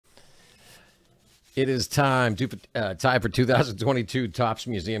It is time to time for 2022 Topps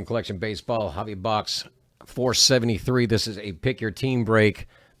Museum Collection Baseball Hobby Box 473. This is a pick your team break,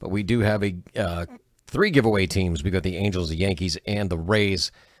 but we do have a three giveaway teams. We got the Angels, the Yankees, and the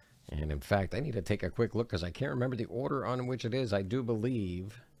Rays. And in fact, I need to take a quick look because I can't remember the order on which it is. I do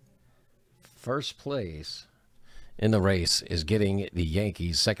believe first place in the race is getting the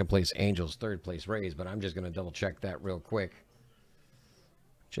Yankees, second place Angels, third place Rays, but I'm just going to double check that real quick.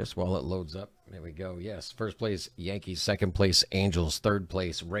 Just while it loads up. There we go. Yes, first place Yankees, second place Angels, third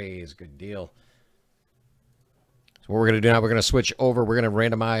place Rays. Good deal. So what we're going to do now, we're going to switch over. We're going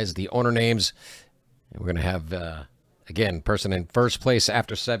to randomize the owner names. And we're going to have, again, person in first place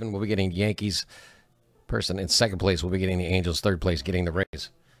after 7 will be getting Yankees. Person in second place will be getting the Angels. Third place getting the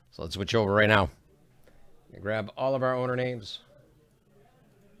Rays. So let's switch over right now. Grab all of our owner names.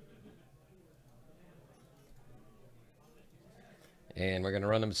 And we're going to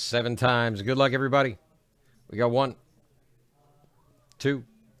run them 7 times. Good luck, everybody. We got 1, 2,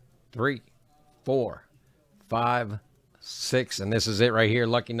 3, 4, 5, 6. And this is it right here.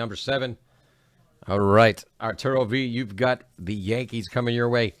 Lucky number 7. All right. Arturo V, you've got the Yankees coming your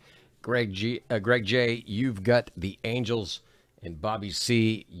way. Greg J, you've got the Angels. And Bobby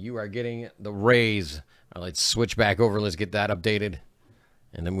C, you are getting the Rays. All right, let's switch back over. Let's get that updated.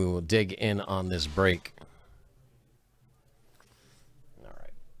 And then we will dig in on this break.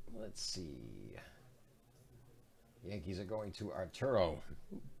 Let's see. Yankees are going to Arturo.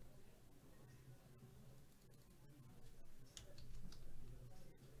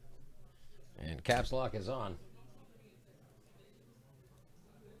 And caps lock is on.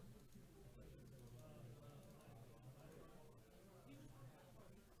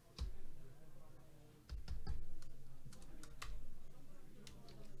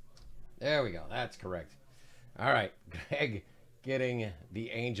 There we go. That's correct. All right. Greg getting the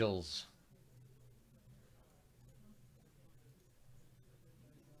Angels.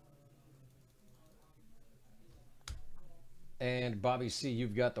 And Bobby C,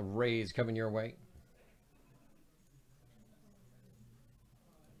 you've got the Rays coming your way.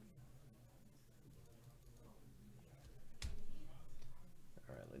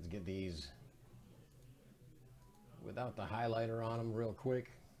 All right, let's get these without the highlighter on them real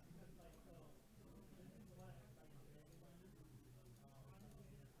quick.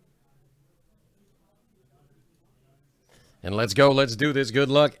 And let's go. Let's do this. Good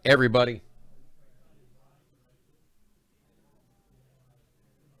luck, everybody.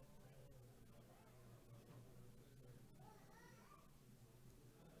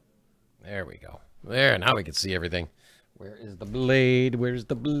 There we go. There, now we can see everything. Where is the blade? Where's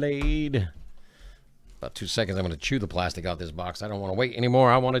the blade? About 2 seconds. I'm going to chew the plastic out this box. I don't want to wait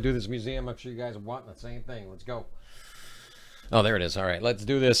anymore. I want to do this museum. I'm sure you guys want the same thing. Let's go. Oh, there it is. All right, let's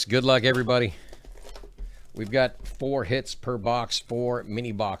do this. Good luck, everybody. We've got 4 hits per box, 4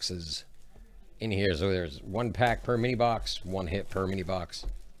 mini boxes in here. So there's 1 pack per mini box, 1 hit per mini box.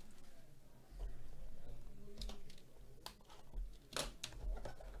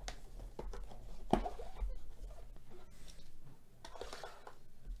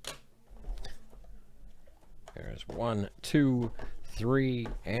 There's 1, 2, 3,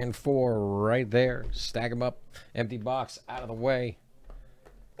 and 4 right there. Stack them up. Empty box out of the way.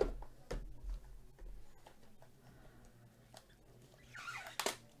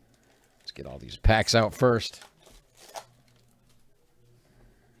 Get all these packs out first.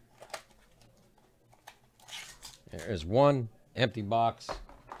 There's 1 empty box.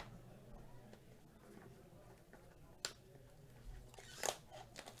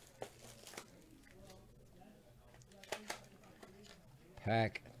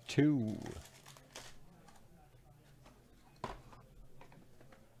 Pack 2.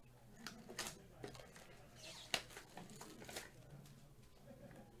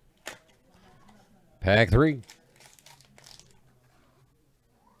 Pack 3.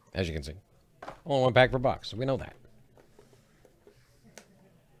 As you can see, only 1 pack per box, so we know that.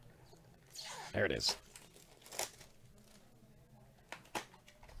 There it is.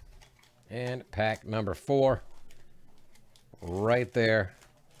 And pack number 4. Right there.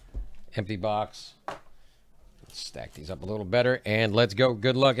 Empty box. Let's stack these up a little better, and let's go.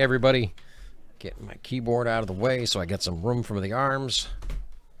 Good luck, everybody. Get my keyboard out of the way so I get some room for the arms.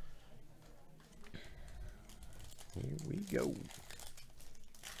 Here we go.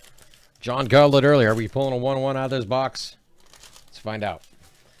 John called it earlier. Are we pulling a 1-1 out of this box? Let's find out.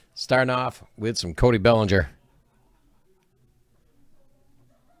 Starting off with some Cody Bellinger.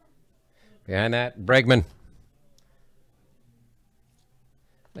 Behind that, Bregman.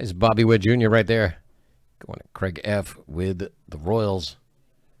 There's Bobby Witt Jr. right there. Going to Craig F. with the Royals.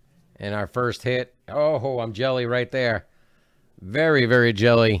 And our first hit. Oh, I'm jelly right there. Very, very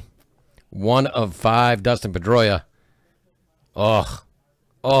jelly. 1 of 5, Dustin Pedroia. Oh.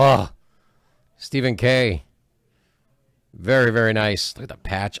 Stephen K. Very, very nice. Look at the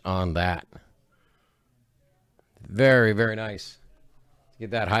patch on that. Very, very nice. Get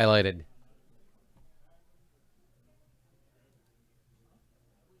that highlighted.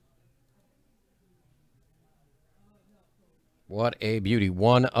 What a beauty.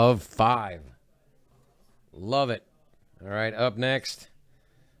 1 of 5. Love it. All right, up next,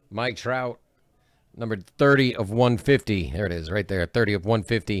 Mike Trout, number 30 of 150. There it is, right there, 30 of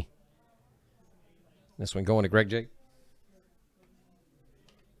 150. This one going to Greg J.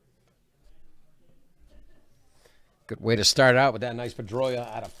 Good way to start out with that nice Pedroia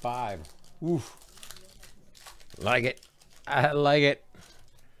out of 5. Oof. Like it. I like it.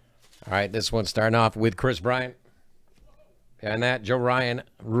 All right, this one starting off with Chris Bryant. And that, Joe Ryan,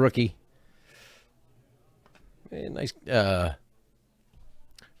 rookie. A nice, what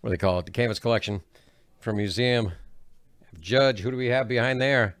do they call it? The Canvas Collection from Museum. Judge, who do we have behind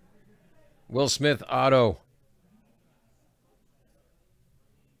there? Will Smith auto.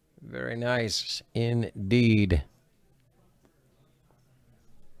 Very nice indeed.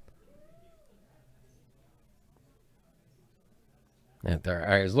 And there,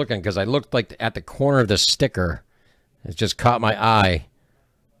 I was looking because I looked like at the corner of the sticker. It just caught my eye.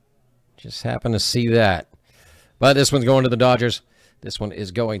 Just happened to see that. But this one's going to the Dodgers. This one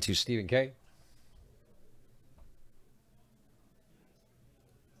is going to Stephen K.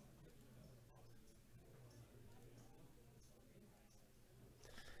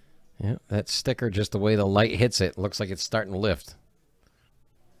 Yeah, that sticker, just the way the light hits it, looks like it's starting to lift.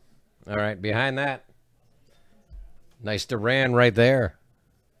 All right, behind that, nice Duran right there.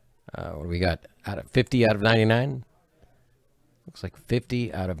 What do we got? Out of 50 out of 99? Looks like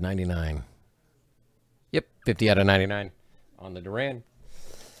 50 out of 99. Yep, 50 out of 99 on the Duran.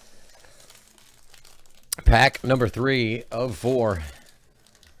 Pack number 3 of 4.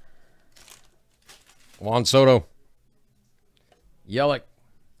 Juan Soto. Yelich.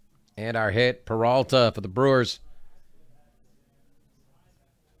 And our hit, Peralta for the Brewers.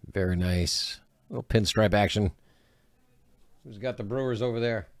 Very nice. Little pinstripe action. Who's got the Brewers over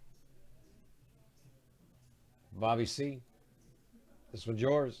there? Bobby C. This one's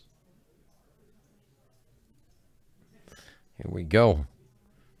yours. Here we go.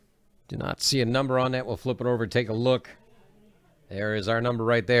 Do not see a number on that. We'll flip it over, take a look. There is our number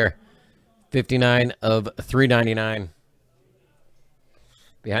right there. 59 of 399.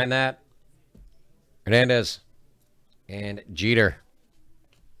 Behind that, Hernandez and Jeter.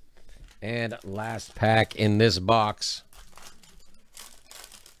 And last pack in this box.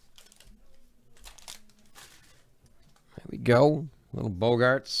 There we go. Little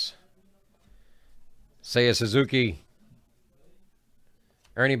Bogarts. Seiya Suzuki.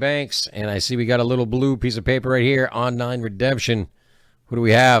 Ernie Banks. And I see we got a little blue piece of paper right here. Online redemption. Who do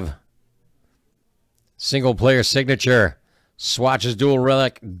we have? Single player signature. Swatches dual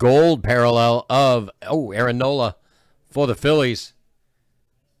relic gold parallel of, Aaron Nola for the Phillies.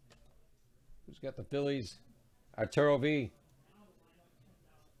 Who's got the Phillies? Arturo V.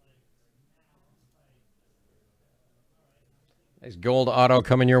 Nice gold auto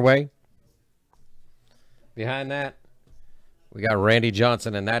coming your way. Behind that, we got Randy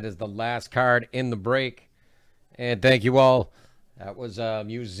Johnson, and that is the last card in the break. And thank you all. That was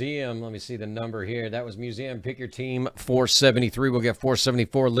Museum. Let me see the number here. That was Museum. Pick your team, 473. We'll get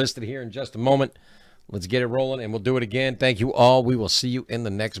 474 listed here in just a moment. Let's get it rolling, and we'll do it again. Thank you all. We will see you in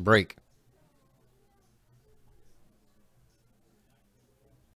the next break.